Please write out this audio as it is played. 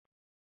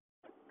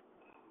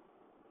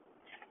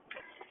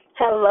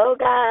Hello,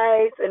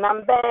 guys, and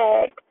I'm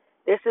back.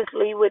 This is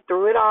Lee with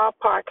Through It All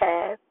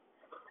podcast.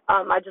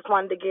 I just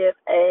wanted to give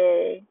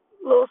a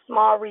little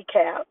small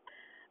recap.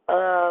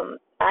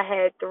 I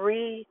had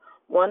three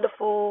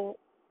wonderful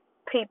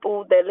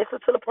people that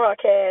listened to the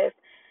podcast,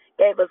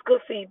 gave us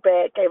good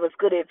feedback, gave us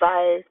good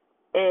advice,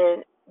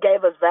 and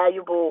gave us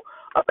valuable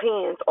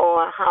opinions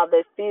on how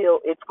they feel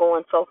it's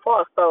going so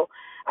far. So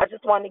I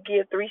just want to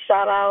give three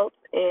shout outs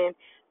and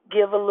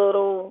give a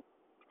little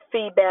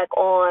feedback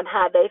on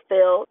how they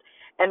felt.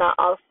 And I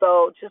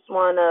also just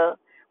want to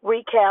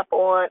recap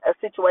on a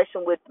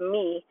situation with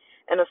me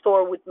and a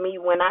story with me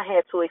when I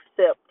had to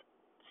accept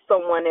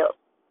someone else.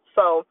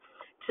 So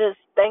just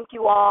thank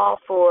you all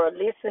for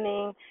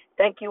listening.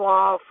 Thank you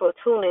all for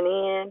tuning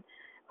in.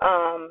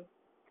 Um,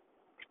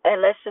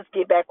 and let's just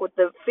get back with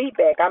the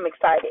feedback. I'm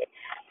excited.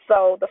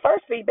 So the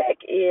first feedback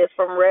is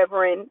from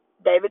Reverend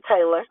David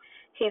Taylor.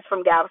 He's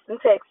from Galveston,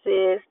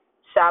 Texas.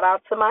 Shout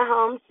out to my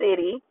home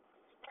city.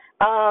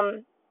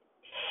 Um,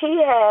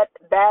 he had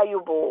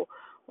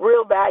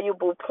real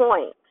valuable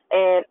points,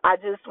 and I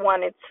just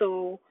wanted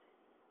to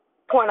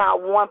point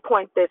out one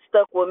point that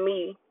stuck with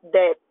me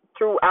that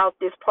throughout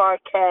this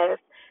podcast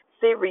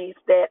series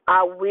that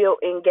I will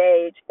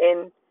engage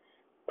and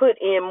put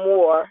in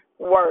more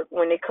work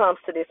when it comes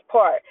to this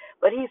part.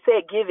 But he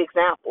said give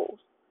examples.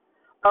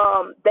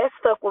 That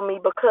stuck with me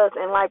because,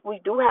 and like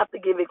we do have to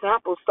give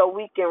examples so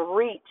we can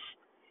reach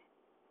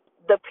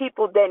the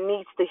people that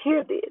needs to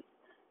hear this.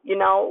 You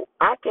know,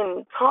 I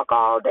can talk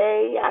all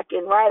day, I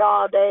can write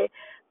all day,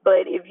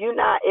 but if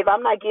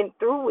I'm not getting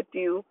through with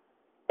you,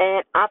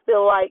 and I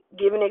feel like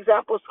giving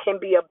examples can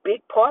be a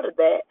big part of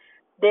that,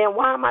 then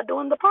why am I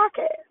doing the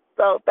podcast?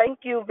 So thank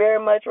you very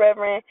much,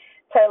 Reverend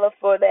Taylor,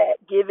 for that.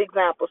 Give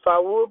examples. So I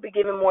will be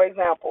giving more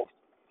examples.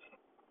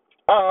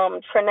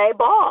 Trinae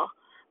Ball,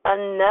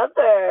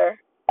 another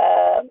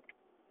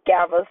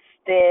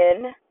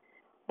Galveston,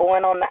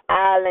 born on the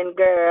island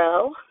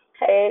girl.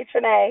 Hey,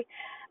 Trinae.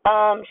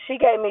 She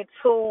gave me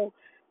two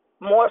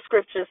more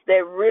scriptures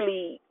that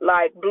really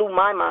blew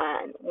my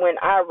mind when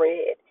I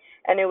read,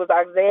 and it was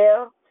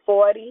Isaiah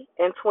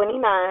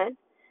 40:29,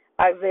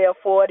 Isaiah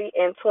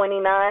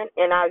 40:29,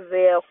 and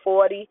Isaiah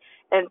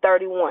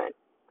 40:31.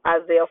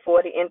 Isaiah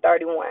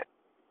 40:31.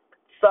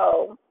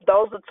 So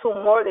those are two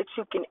more that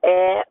you can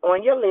add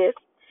on your list.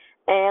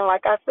 And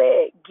like I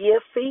said,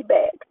 give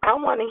feedback. I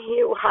want to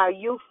hear how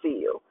you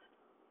feel.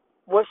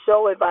 What's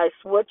your advice?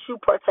 What you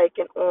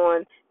partaking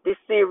on this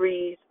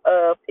series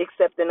of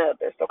accepting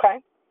others,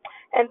 okay?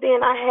 And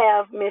then I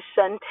have Miss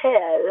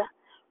Chantel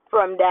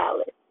from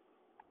Dallas.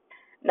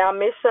 Now,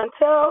 Miss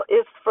Chantel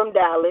is from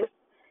Dallas.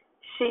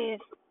 She's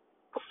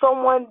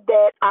someone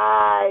that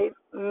I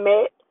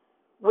met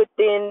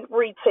within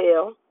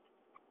retail.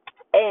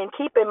 And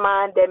keep in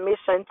mind that Miss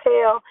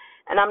Chantel,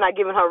 and I'm not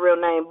giving her real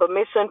name, but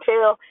Miss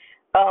Chantel,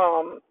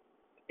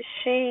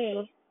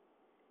 she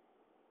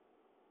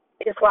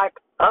is like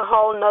a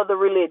whole nother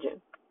religion.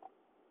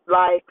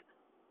 Like,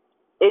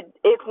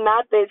 it's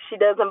not that she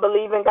doesn't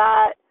believe in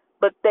God,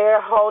 but they're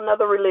a whole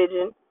nother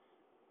religion.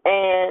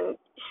 And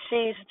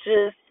she's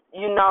just,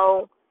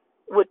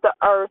 with the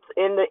earth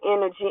and the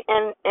energy.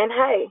 And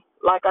hey,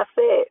 like I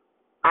said,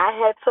 I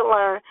had to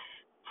learn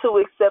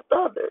to accept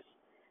others.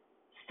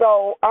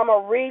 So I'm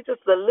going to read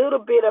just a little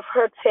bit of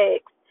her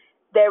text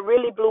that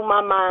really blew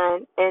my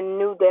mind and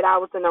knew that I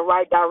was in the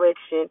right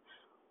direction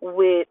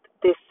with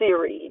this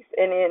series.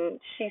 And then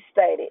she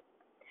stated,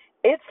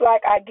 it's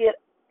like I get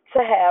to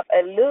have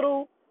a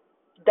little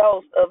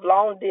dose of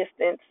long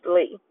distance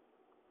Lee.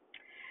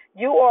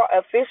 You are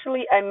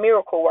officially a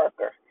miracle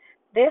worker.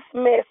 This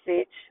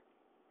message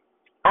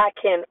I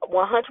can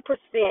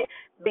 100%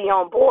 be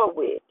on board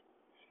with.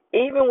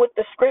 Even with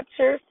the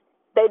scriptures,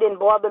 they didn't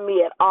bother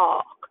me at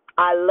all.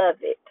 I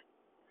love it.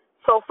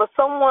 So for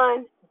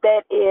someone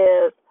that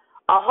is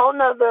a whole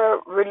nother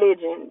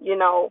religion,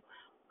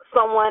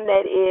 someone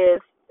that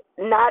is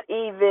not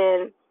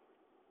even,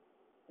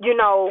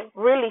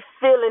 really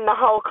feeling the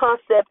whole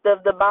concept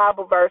of the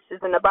Bible verses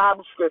and the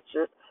Bible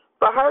scriptures,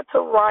 for her to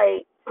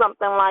write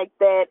something like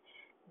that,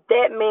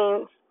 that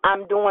means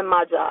I'm doing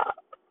my job.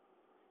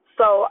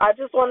 So I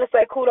just want to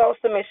say kudos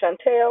to Miss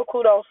Chantel,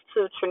 kudos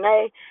to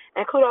Trinae,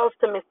 and kudos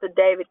to Mr.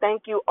 David.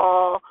 Thank you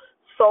all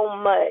so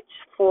much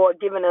for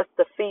giving us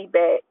the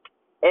feedback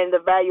and the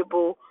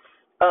valuable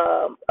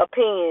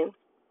opinions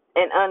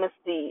and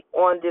honesty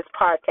on this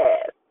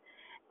podcast.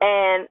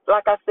 And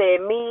like I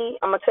said, I'm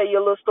going to tell you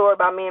a little story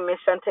about me and Miss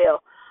Chantel.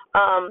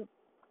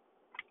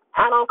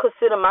 I don't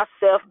consider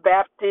myself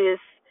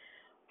Baptist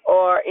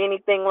or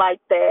anything like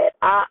that.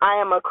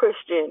 I am a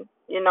Christian.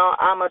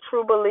 I'm a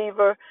true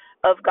believer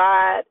of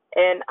God,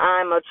 and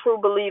I'm a true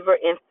believer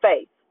in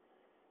faith.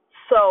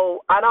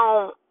 So I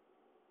don't,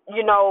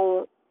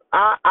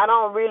 I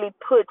don't really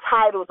put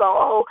titles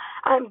on,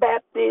 I'm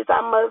Baptist,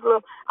 I'm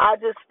Muslim. I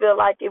just feel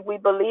like if we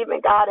believe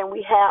in God and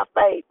we have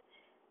faith,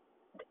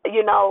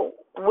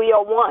 we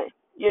are one.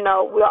 We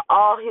are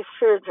all his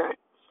children.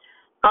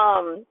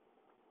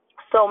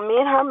 So me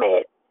and her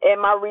met at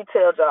my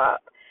retail job,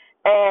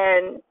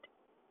 and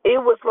it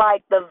was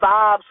like the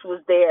vibes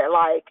was there,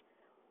 like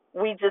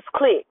we just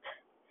clicked.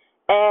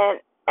 And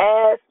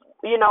as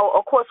you know,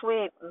 of course,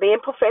 we being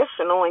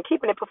professional and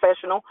keeping it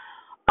professional.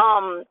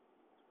 Um,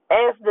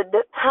 as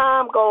the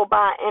time go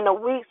by and the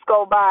weeks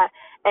go by,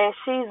 and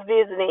she's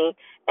visiting,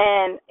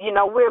 and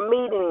we're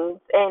meetings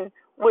and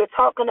we're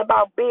talking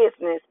about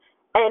business,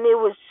 and it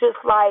was just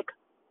like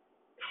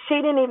she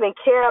didn't even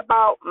care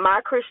about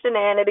my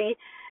Christianity,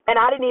 and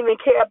I didn't even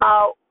care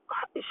about.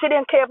 She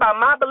didn't care about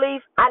my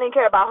belief. I didn't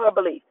care about her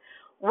belief.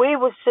 We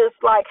was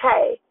just like,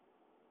 hey,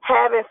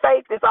 having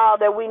faith is all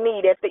that we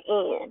need at the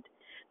end.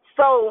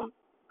 So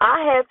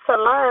I had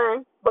to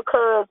learn,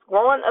 because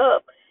growing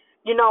up,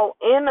 in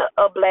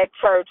a black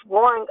church,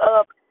 growing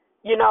up,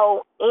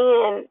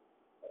 in,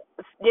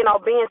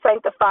 being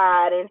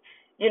sanctified, and,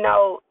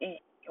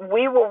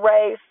 we were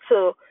raised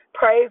to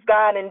praise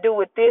God and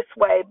do it this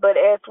way. But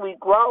as we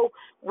grow,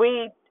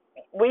 we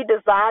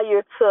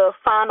desire to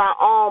find our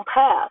own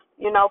path,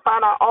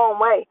 find our own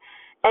way.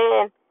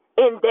 And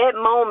in that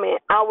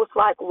moment, I was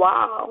like,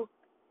 wow,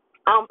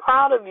 I'm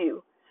proud of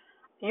you.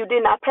 You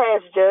did not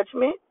pass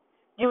judgment.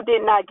 You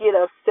did not get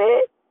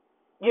upset.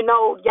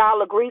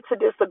 Y'all agree to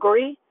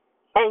disagree,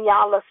 and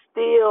y'all are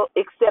still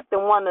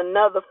accepting one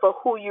another for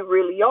who you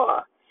really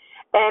are.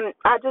 And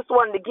I just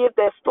wanted to give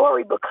that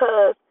story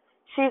because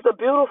she's a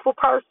beautiful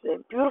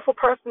person, beautiful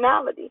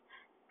personality.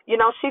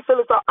 She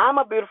feels as though I'm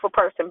a beautiful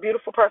person,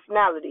 beautiful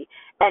personality.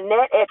 And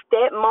that at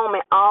that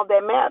moment, all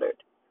that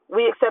mattered.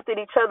 We accepted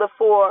each other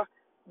for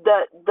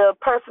the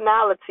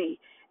personality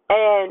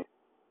and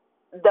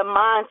the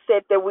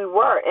mindset that we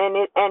were, and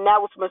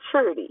that was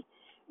maturity,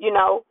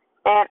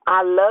 and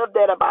I love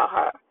that about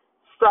her.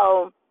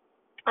 So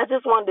I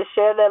just wanted to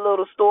share that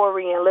little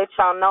story and let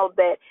y'all know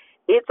that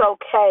it's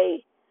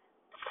okay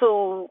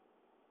to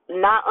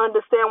not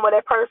understand where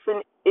that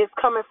person is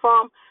coming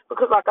from,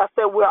 because like I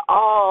said, we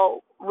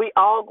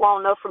all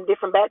grown up from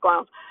different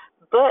backgrounds.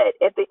 But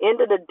at the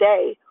end of the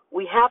day,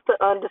 we have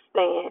to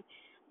understand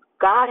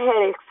God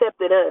had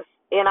accepted us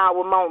in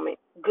our moment,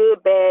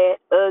 good, bad,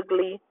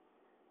 ugly,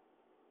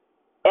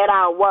 at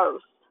our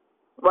worst,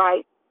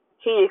 right?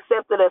 He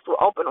accepted us with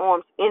open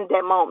arms in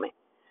that moment.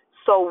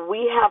 So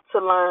we have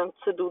to learn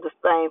to do the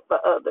same for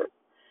others.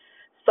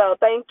 So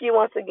thank you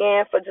once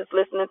again for just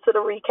listening to the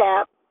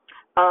recap.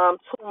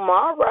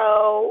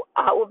 Tomorrow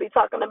I will be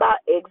talking about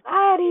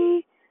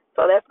anxiety.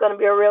 So that's going to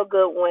be a real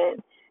good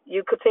one.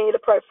 You continue to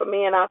pray for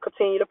me, and I'll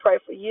continue to pray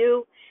for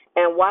you,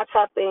 and watch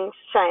how things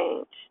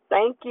change.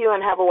 Thank you,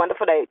 and have a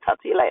wonderful day.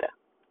 Talk to you later.